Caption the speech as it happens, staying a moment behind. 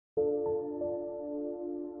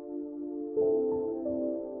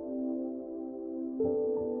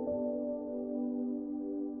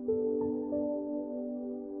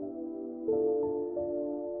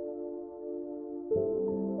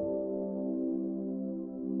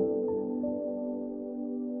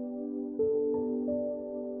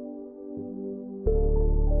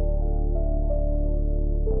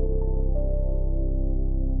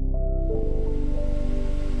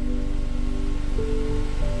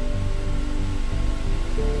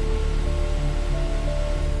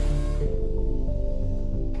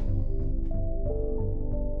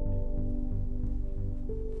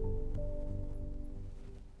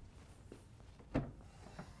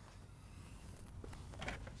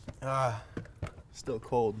Still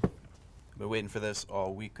cold. Been waiting for this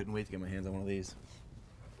all week. Couldn't wait to get my hands on one of these.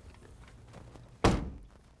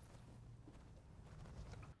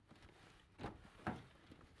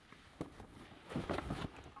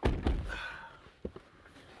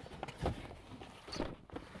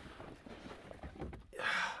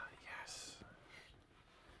 Yes.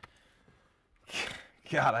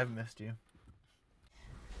 God, I've missed you.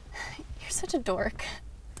 You're such a dork.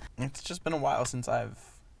 It's just been a while since I've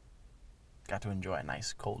got to enjoy a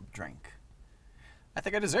nice cold drink. I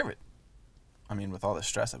think I deserve it. I mean, with all the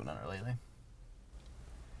stress I've been under lately.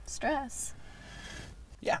 Stress?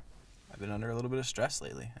 Yeah, I've been under a little bit of stress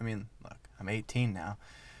lately. I mean, look, I'm 18 now,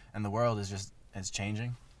 and the world is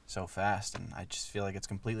changing so fast, and I just feel like it's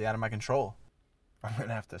completely out of my control. I'm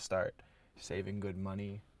gonna have to start saving good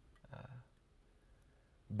money,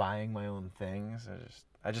 buying my own things.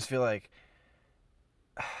 I just feel like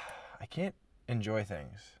I can't enjoy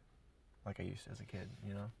things like I used to as a kid,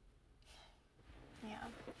 you know? Yeah.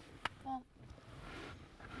 Well,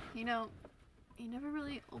 you know, you never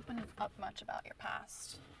really opened up much about your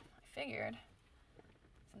past. I figured,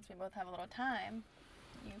 since we both have a little time,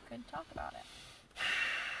 you could talk about it.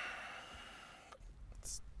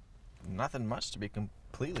 It's nothing much, to be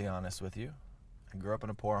completely honest with you. I grew up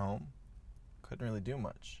in a poor home. Couldn't really do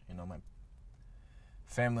much. You know, my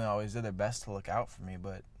family always did their best to look out for me,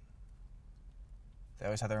 but they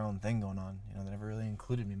always had their own thing going on. You know, they never really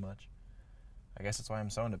included me much. I guess that's why I'm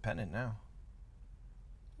so independent now.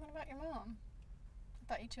 What about your mom? I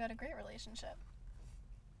thought you two had a great relationship.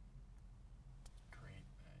 Great.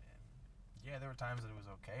 Yeah, there were times that it was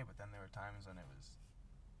okay, but then there were times when it was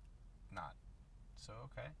not so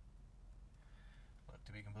okay. Look,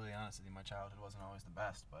 to be completely honest with you, my childhood wasn't always the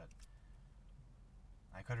best, but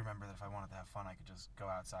I could remember that if I wanted to have fun, I could just go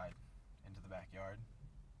outside into the backyard.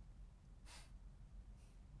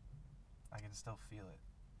 I can still feel it.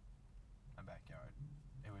 My backyard.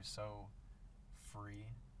 It was so free,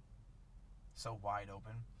 so wide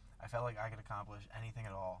open. I felt like I could accomplish anything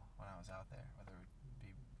at all when I was out there, whether it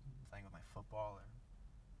be playing with my football or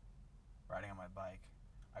riding on my bike.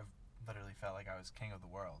 I literally felt like I was king of the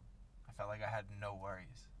world. I felt like I had no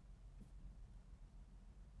worries.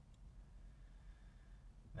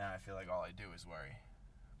 Now I feel like all I do is worry.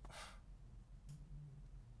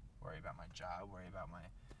 Worry about my job, worry about my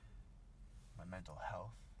mental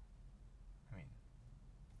health. I mean,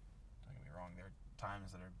 don't get me wrong, there are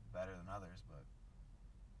times that are better than others, but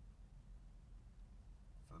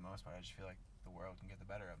for the most part, I just feel like the world can get the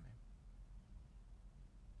better of me.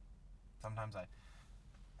 Sometimes I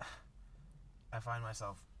find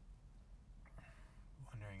myself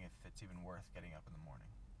wondering if it's even worth getting up in the morning.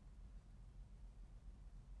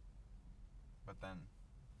 But then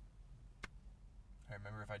I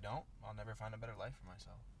remember if I don't, I'll never find a better life for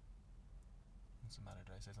myself. What's the matter?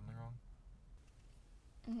 Did I say something wrong?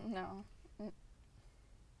 No.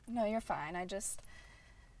 No, you're fine. I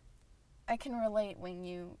can relate when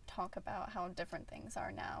you talk about how different things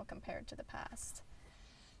are now compared to the past.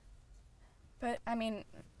 But, I mean,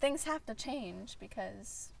 things have to change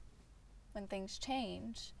because when things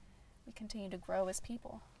change, we continue to grow as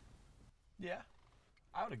people. Yeah,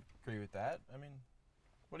 I would agree with that. I mean,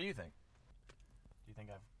 what do you think? Do you think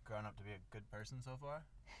I've grown up to be a good person so far?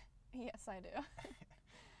 Yes, I do.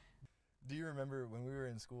 Do you remember when we were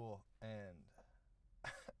in school and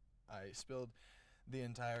I spilled the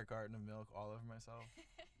entire carton of milk all over myself?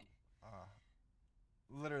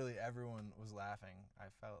 Literally everyone was laughing. I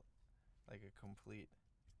felt like a complete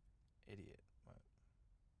idiot. But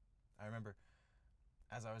I remember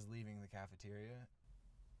as I was leaving the cafeteria,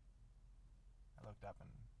 I looked up and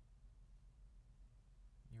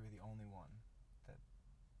you were the only one that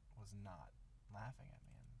was not laughing at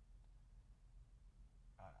me.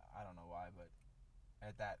 And I don't know why, but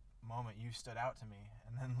at that moment you stood out to me.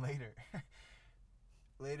 And then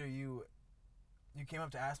later you came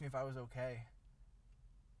up to ask me if I was okay.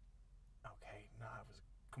 Okay, no, it was a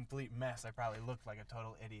complete mess. I probably looked like a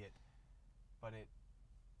total idiot, but it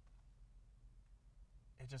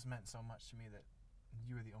just meant so much to me that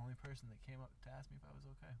you were the only person that came up to ask me if I was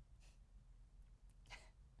okay.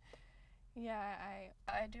 Yeah,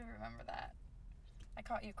 I do remember that. I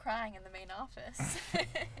caught you crying in the main office.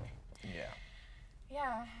 Yeah.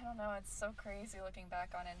 Yeah, I don't know, it's so crazy looking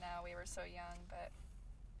back on it now. We were so young, but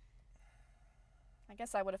I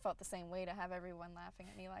guess I would have felt the same way to have everyone laughing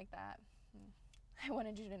at me like that. I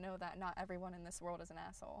wanted you to know that not everyone in this world is an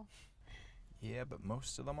asshole. Yeah, but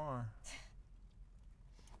most of them are.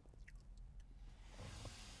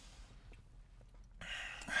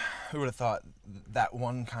 Who would have thought that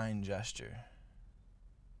one kind gesture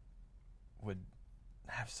would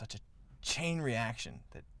have such a chain reaction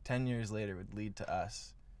that 10 years later would lead to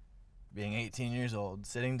us being 18 years old,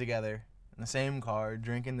 sitting together in the same car,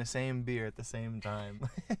 drinking the same beer at the same time.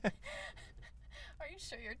 Are you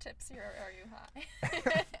sure you're tipsy or are you high?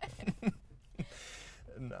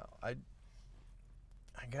 No, I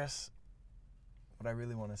guess what I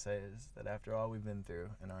really want to say is that after all we've been through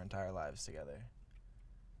in our entire lives together,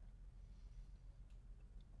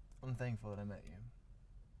 I'm thankful that I met you.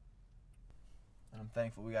 And I'm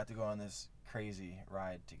thankful we got to go on this crazy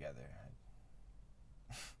ride together.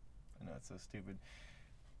 I know it's so stupid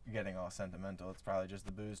getting all sentimental. It's probably just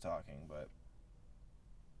the booze talking, but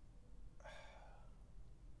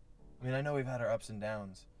I mean, I know we've had our ups and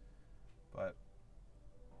downs, but,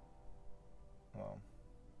 well,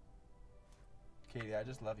 Katie, I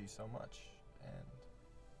just love you so much, and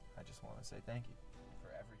I just want to say thank you for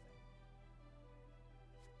everything.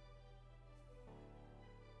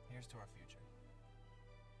 Here's to our future.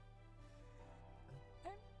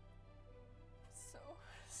 I'm so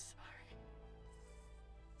sorry.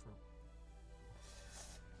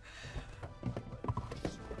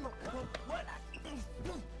 What?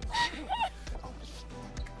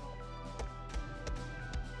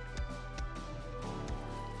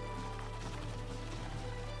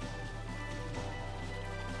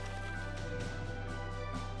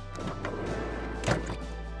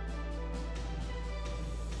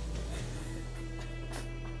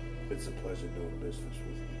 It's a pleasure doing business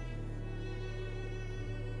with you.